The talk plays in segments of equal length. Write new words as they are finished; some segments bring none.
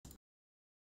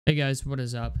Hey guys, what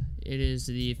is up? It is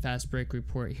the Fast Break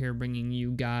Report here, bringing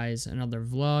you guys another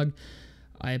vlog.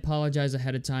 I apologize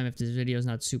ahead of time if this video is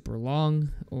not super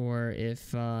long, or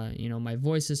if my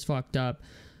voice is fucked up.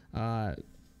 I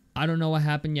don't know what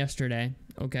happened yesterday,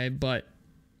 okay, but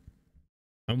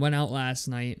I went out last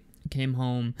night, came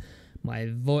home,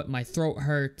 my throat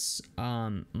hurts,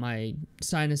 my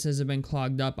sinuses have been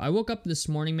clogged up. I woke up this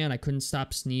morning, man, I couldn't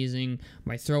stop sneezing,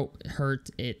 my throat hurt,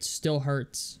 it still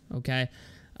hurts, okay.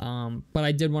 But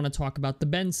I did want to talk about the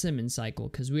Ben Simmons cycle,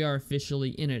 because we are officially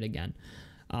in it again.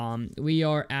 We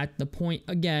are at the point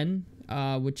again,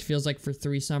 which feels like for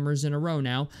 3 summers in a row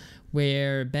now,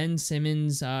 where Ben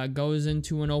Simmons goes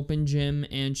into an open gym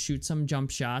and shoots some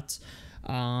jump shots,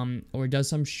 or does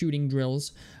some shooting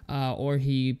drills, or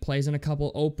he plays in a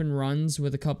couple open runs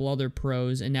with a couple other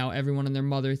pros, and now everyone and their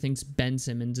mother thinks Ben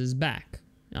Simmons is back.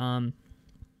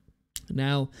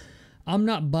 Now, I'm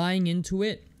not buying into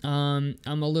it. I'm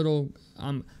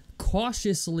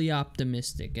cautiously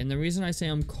optimistic, and the reason I say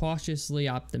I'm cautiously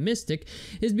optimistic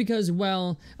is because,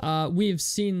 well, we've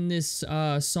seen this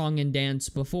song and dance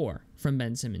before from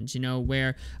Ben Simmons,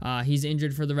 where he's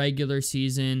injured for the regular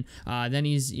season, then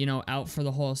he's, out for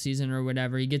the whole season or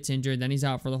whatever, he gets injured, then he's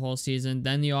out for the whole season,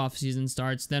 then the offseason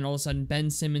starts, then all of a sudden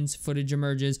Ben Simmons footage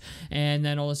emerges, and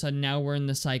then all of a sudden now we're in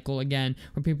the cycle again,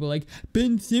 where people are like,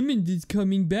 Ben Simmons is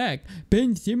coming back,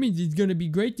 Ben Simmons is gonna be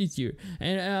great this year,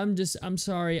 and I'm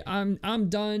sorry, I'm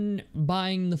done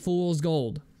buying the fool's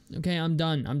gold, okay, I'm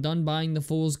done buying the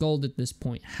fool's gold at this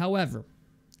point. However,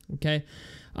 okay,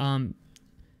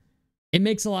 it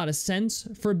makes a lot of sense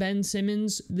for Ben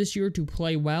Simmons this year to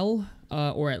play well,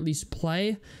 or at least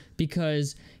play,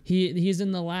 because he's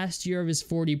in the last year of his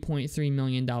 $40.3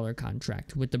 million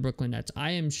contract with the Brooklyn Nets.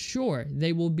 I am sure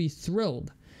they will be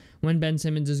thrilled when Ben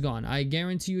Simmons is gone. I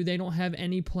guarantee you they don't have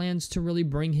any plans to really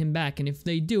bring him back, and if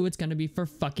they do, it's going to be for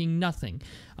fucking nothing.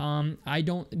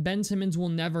 Ben Simmons will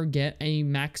never get a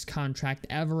max contract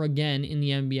ever again in the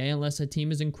NBA unless a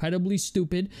team is incredibly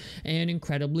stupid and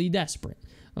incredibly desperate,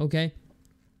 okay?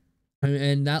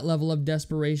 And that level of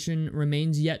desperation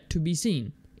remains yet to be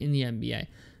seen in the NBA.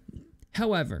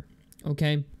 However,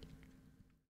 okay,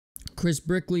 Chris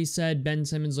Brickley said Ben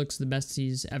Simmons looks the best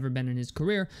he's ever been in his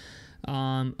career.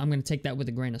 I'm going to take that with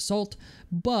a grain of salt.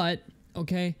 But,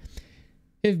 okay,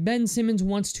 if Ben Simmons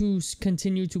wants to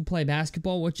continue to play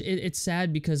basketball, which it's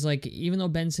sad because, like, even though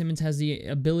Ben Simmons has the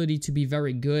ability to be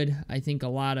very good, I think a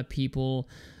lot of people,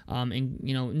 and,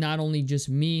 not only just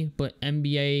me, but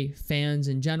NBA fans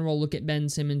in general look at Ben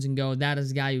Simmons and go, that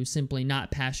is a guy who's simply not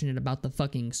passionate about the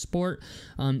fucking sport.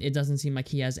 It doesn't seem like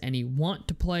he has any want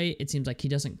to play. It seems like he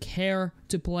doesn't care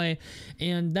to play.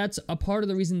 And that's a part of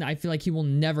the reason that I feel like he will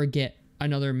never get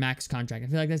another max contract. I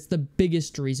feel like that's the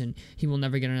biggest reason he will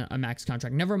never get a max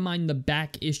contract. Never mind the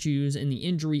back issues and the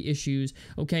injury issues,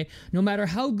 okay? No matter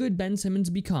how good Ben Simmons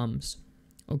becomes,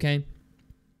 okay?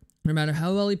 No matter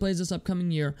how well he plays this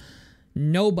upcoming year,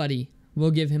 nobody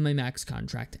will give him a max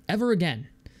contract ever again,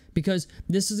 because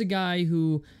this is a guy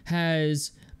who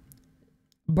has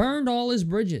burned all his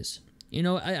bridges.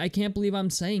 I can't believe I'm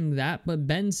saying that, but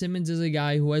Ben Simmons is a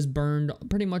guy who has burned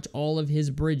pretty much all of his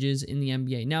bridges in the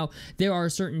NBA. Now, there are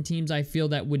certain teams I feel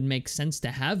that would make sense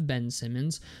to have Ben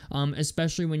Simmons,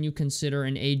 especially when you consider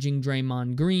an aging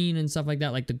Draymond Green and stuff like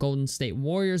that. Like the Golden State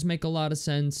Warriors make a lot of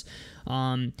sense.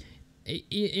 I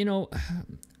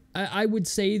would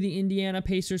say the Indiana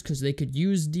Pacers, because they could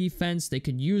use defense, they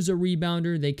could use a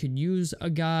rebounder, they could use a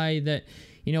guy that,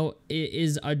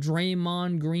 is a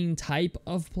Draymond Green type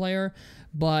of player,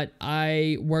 but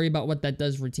I worry about what that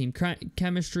does for team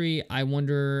chemistry. I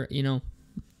wonder,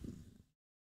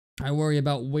 I worry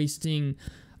about wasting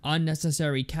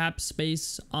unnecessary cap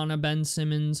space on a Ben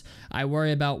Simmons. I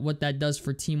worry about what that does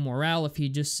for team morale if he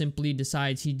just simply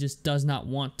decides he just does not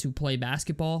want to play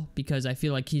basketball, because I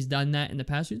feel like he's done that in the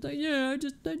past. He's like, yeah, I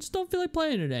just don't feel like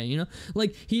playing today,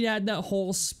 Like, he had that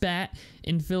whole spat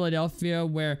in Philadelphia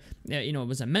where, it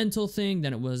was a mental thing,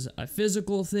 then it was a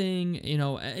physical thing,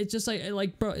 it's just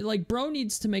like bro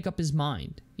needs to make up his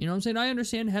mind. You know what I'm saying? I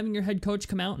understand having your head coach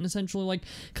come out and essentially,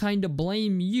 kind of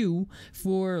blame you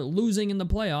for losing in the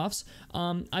playoffs.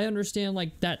 I understand,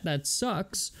 that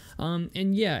sucks.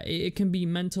 And yeah, it can be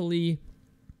mentally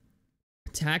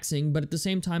taxing, but at the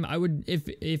same time, I would,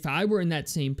 if I were in that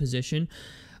same position,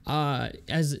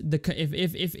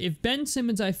 if Ben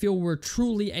Simmons, I feel, were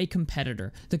truly a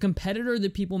competitor, the competitor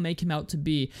that people make him out to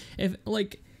be,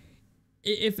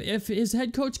 if his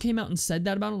head coach came out and said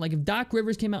that about him, like if Doc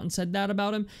Rivers came out and said that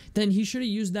about him, then he should have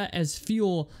used that as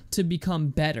fuel to become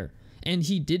better. And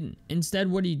he didn't. Instead,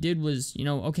 what he did was,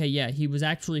 okay, yeah, he was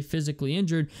actually physically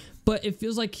injured, but it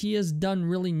feels like he has done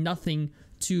really nothing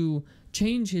to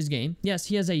change his game. Yes,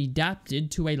 he has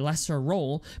adapted to a lesser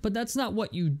role, but that's not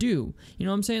what you do. You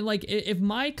know what I'm saying? Like, if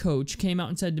my coach came out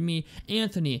and said to me,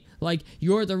 Anthony, like,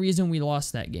 you're the reason we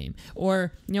lost that game.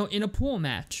 Or, you know, in a pool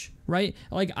match, right?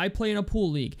 Like, I play in a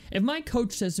pool league. If my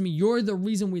coach says to me, you're the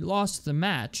reason we lost the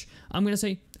match, I'm going to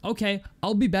say, okay,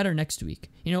 I'll be better next week.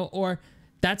 You know, or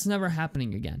that's never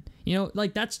happening again. You know,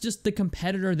 like, that's just the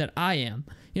competitor that I am.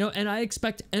 You know, and I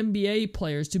expect NBA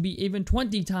players to be even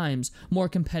 20 times more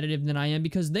competitive than I am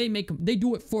because they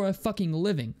do it for a fucking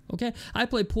living, okay? I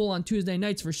play pool on Tuesday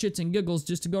nights for shits and giggles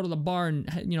just to go to the bar and,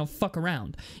 you know, fuck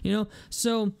around, you know?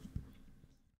 So,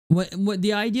 what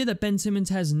the idea that Ben Simmons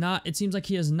has not, it seems like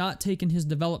he has not taken his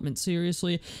development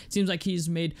seriously. It seems like he's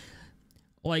made,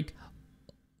 like,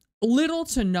 little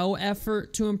to no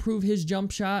effort to improve his jump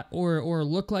shot or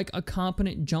look like a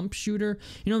competent jump shooter.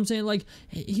 You know what I'm saying? Like,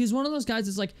 he's one of those guys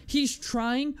that's like, he's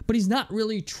trying, but he's not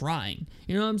really trying.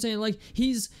 You know what I'm saying? Like,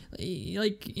 he's,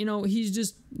 like, you know, he's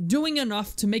just doing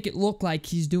enough to make it look like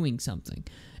he's doing something.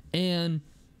 And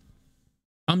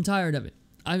I'm tired of it.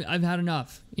 I've had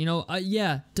enough. You know,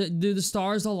 yeah, do the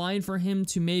stars align for him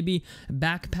to maybe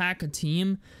backpack a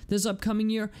team this upcoming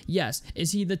year? Yes.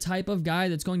 Is he the type of guy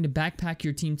that's going to backpack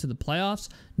your team to the playoffs?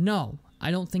 No,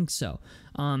 I don't think so.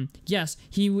 Yes,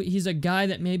 he's a guy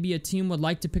that maybe a team would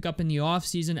like to pick up in the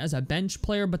offseason as a bench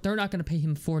player, but they're not going to pay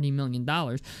him $40 million.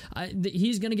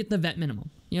 He's going to get the vet minimum.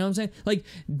 You know what I'm saying? Like,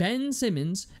 Ben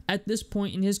Simmons, at this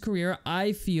point in his career,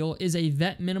 I feel is a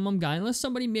vet minimum guy, unless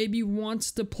somebody maybe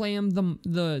wants to play him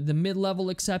the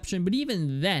mid-level exception. But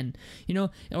even then, you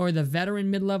know, or the veteran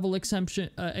mid-level exception,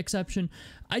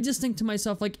 I just think to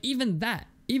myself, like, even that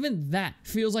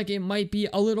feels like it might be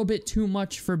a little bit too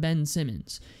much for Ben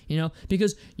Simmons, you know,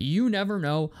 because you never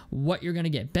know what you're going to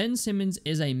get. Ben Simmons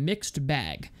is a mixed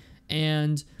bag,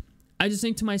 and I just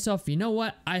think to myself, you know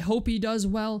what? I hope he does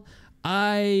well.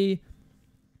 I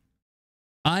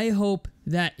hope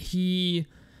that he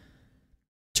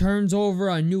turns over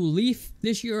a new leaf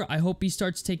this year. I hope he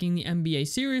starts taking the NBA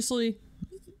seriously.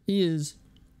 He is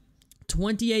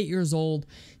 28 years old.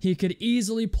 He could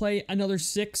easily play another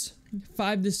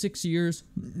 5 to 6 years,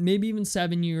 maybe even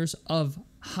 7 years of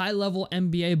high-level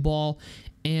NBA ball,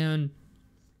 and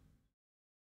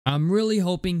I'm really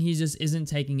hoping he just isn't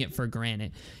taking it for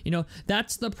granted. You know,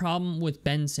 that's the problem with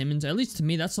Ben Simmons. At least to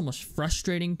me, that's the most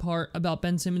frustrating part about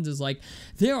Ben Simmons is, like,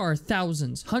 there are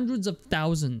thousands, hundreds of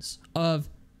thousands of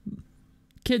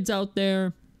kids out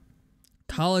there,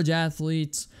 college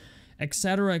athletes,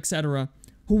 etc.,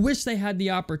 who wish they had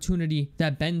the opportunity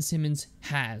that Ben Simmons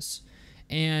has.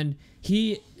 And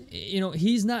he, you know,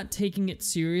 he's not taking it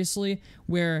seriously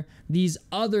where these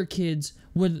other kids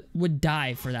would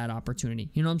die for that opportunity.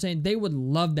 You know what I'm saying? They would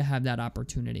love to have that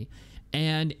opportunity.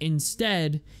 And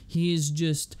instead, he's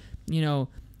just, you know,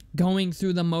 going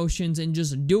through the motions and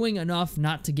just doing enough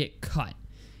not to get cut.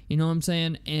 You know what I'm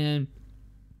saying? And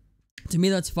to me,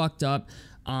 that's fucked up.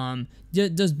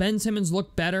 Does Ben Simmons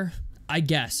look better? I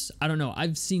guess. I don't know.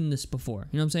 I've seen this before.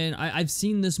 You know what I'm saying? I've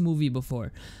seen this movie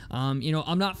before. You know,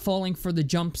 I'm not falling for the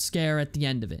jump scare at the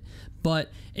end of it. But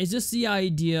it's just the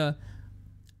idea.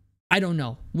 I don't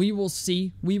know. We will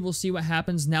see. We will see what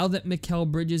happens now that Mikal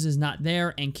Bridges is not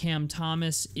there and Cam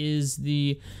Thomas is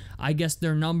I guess,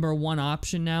 their number one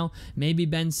option now. Maybe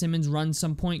Ben Simmons runs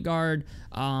some point guard.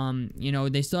 You know,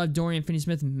 they still have Dorian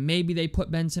Finney-Smith. Maybe they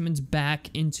put Ben Simmons back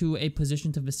into a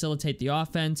position to facilitate the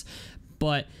offense.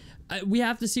 But we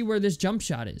have to see where this jump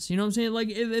shot is. You know what I'm saying? Like,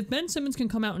 if Ben Simmons can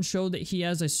come out and show that he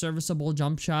has a serviceable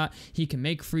jump shot, he can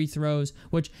make free throws,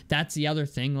 which that's the other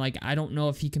thing. Like, I don't know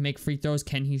if he can make free throws.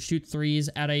 Can he shoot threes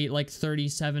at a, like,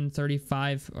 37,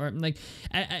 35? Or, like,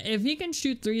 if he can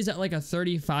shoot threes at, like, a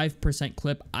 35%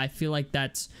 clip, I feel like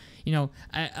that's, you know,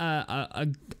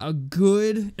 a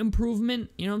good improvement.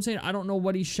 You know what I'm saying? I don't know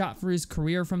what he shot for his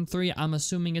career from three. I'm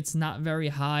assuming it's not very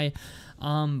high.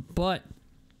 But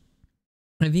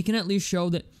if he can at least show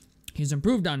that he's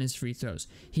improved on his free throws,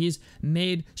 he's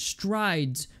made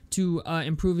strides to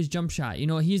improve his jump shot. You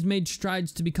know, he's made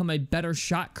strides to become a better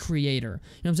shot creator. You know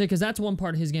what I'm saying? Because that's one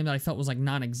part of his game that I felt was, like,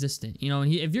 non-existent. You know,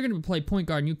 and if you're going to play point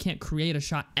guard and you can't create a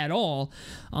shot at all,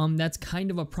 that's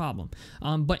kind of a problem.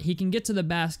 But he can get to the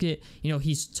basket. You know,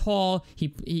 he's tall.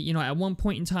 He you know, at one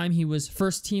point in time, he was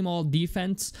first team all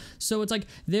defense. So it's like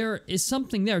there is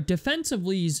something there.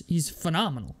 Defensively, he's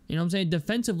phenomenal. You know what I'm saying?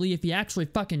 Defensively, if he actually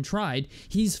fucking tried,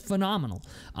 he's phenomenal.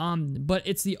 But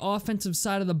it's the offensive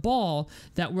side of the ball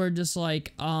that we're just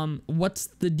like, what's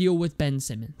the deal with Ben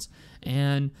Simmons?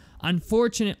 And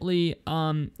unfortunately,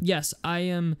 yes, I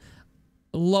am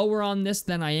lower on this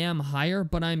than I am higher,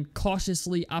 but I'm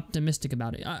cautiously optimistic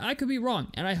about it. I could be wrong,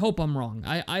 and I hope I'm wrong.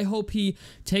 I hope he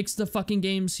takes the fucking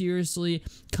game seriously,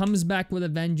 comes back with a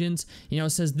vengeance,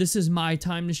 says this is my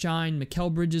time to shine,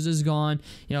 Mikal Bridges is gone,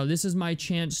 this is my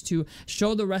chance to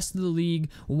show the rest of the league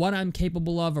what I'm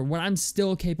capable of, or what I'm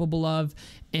still capable of,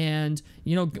 and,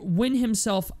 win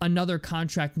himself another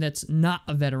contract that's not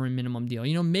a veteran minimum deal.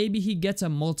 Maybe he gets a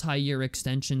multi-year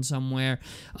extension somewhere,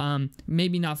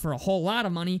 maybe not for a whole lot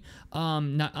of money,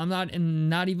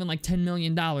 not even like $10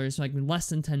 million, like less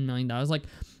than $10 million. Like,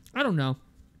 I don't know.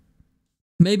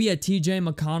 Maybe a TJ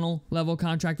McConnell level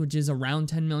contract, which is around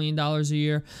 $10 million a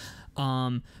year.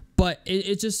 But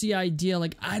it's just the idea,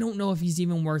 like, I don't know if he's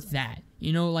even worth that.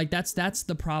 Like, that's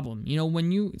the problem.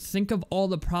 When you think of all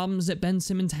the problems that Ben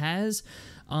Simmons has,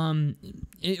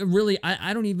 it really,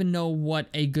 I don't even know what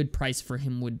a good price for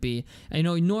him would be.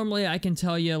 Normally I can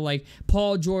tell you, like,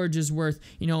 Paul George is worth,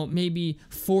 maybe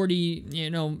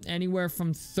 40, anywhere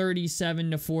from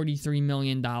 37 to $43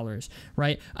 million,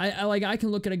 right? I can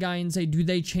look at a guy and say, do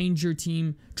they change your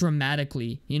team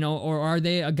dramatically, or are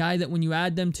they a guy that when you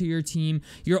add them to your team,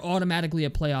 you're automatically a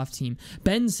playoff team?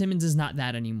 Ben Simmons is not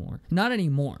that anymore. Not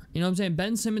anymore. You know what I'm saying?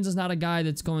 Ben Simmons is not a guy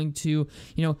that's going to,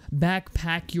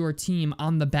 backpack your team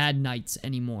on the bad nights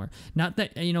anymore. Not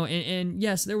that, and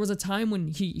yes, there was a time when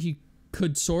he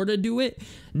could sort of do it.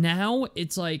 Now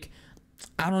it's like,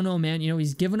 I don't know, man.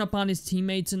 He's given up on his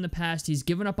teammates in the past. He's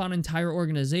given up on entire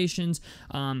organizations.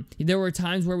 There were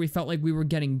times where we felt like we were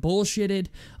getting bullshitted.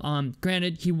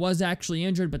 Granted, he was actually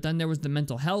injured, but then there was the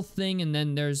mental health thing, and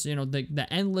then there's, the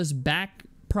endless back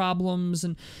problems.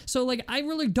 And so, like, I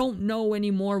really don't know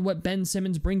anymore what Ben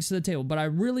Simmons brings to the table, but I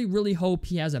really, really hope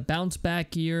he has a bounce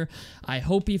back year. I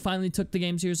hope he finally took the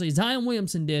game seriously. Zion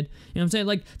Williamson did. You know what I'm saying?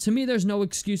 Like, to me, there's no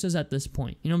excuses at this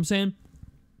point. You know what I'm saying?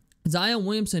 Zion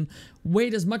Williamson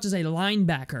weighed as much as a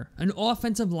linebacker, an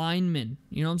offensive lineman.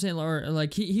 You know what I'm saying? Or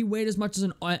like he weighed as much as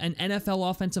an NFL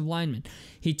offensive lineman.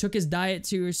 He took his diet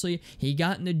seriously. He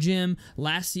got in the gym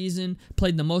last season,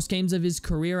 played the most games of his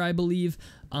career, I believe.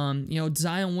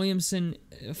 Zion Williamson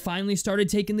finally started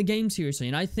taking the game seriously.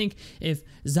 And I think if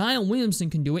Zion Williamson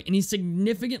can do it, and he's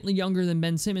significantly younger than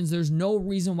Ben Simmons, there's no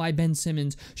reason why Ben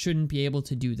Simmons shouldn't be able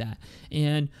to do that.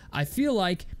 And I feel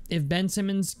like if Ben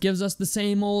Simmons gives us the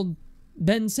same old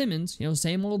Ben Simmons,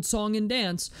 same old song and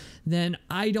dance, then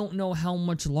I don't know how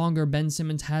much longer Ben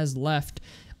Simmons has left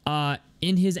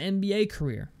in his NBA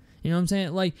career. You know what I'm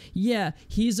saying? Like, yeah,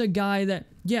 he's a guy that,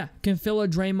 can fill a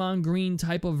Draymond Green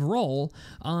type of role,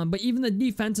 but even the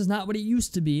defense is not what it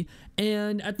used to be.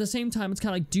 And at the same time, it's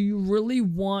kind of like, do you really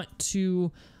want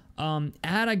to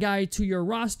add a guy to your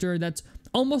roster that's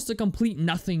almost a complete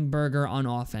nothing burger on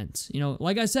offense?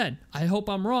 Like I said, I hope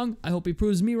I'm wrong. I hope he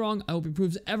proves me wrong. I hope he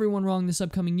proves everyone wrong this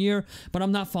upcoming year, but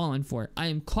I'm not falling for it. I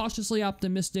am cautiously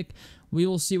optimistic. We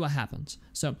will see what happens.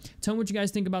 So tell me what you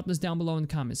guys think about this down below in the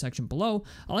comment section below.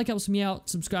 I like helps me out.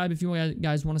 Subscribe if you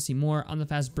guys want to see more on the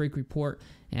Fast Break Report.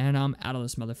 And I'm out of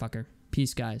this motherfucker.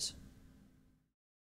 Peace, guys.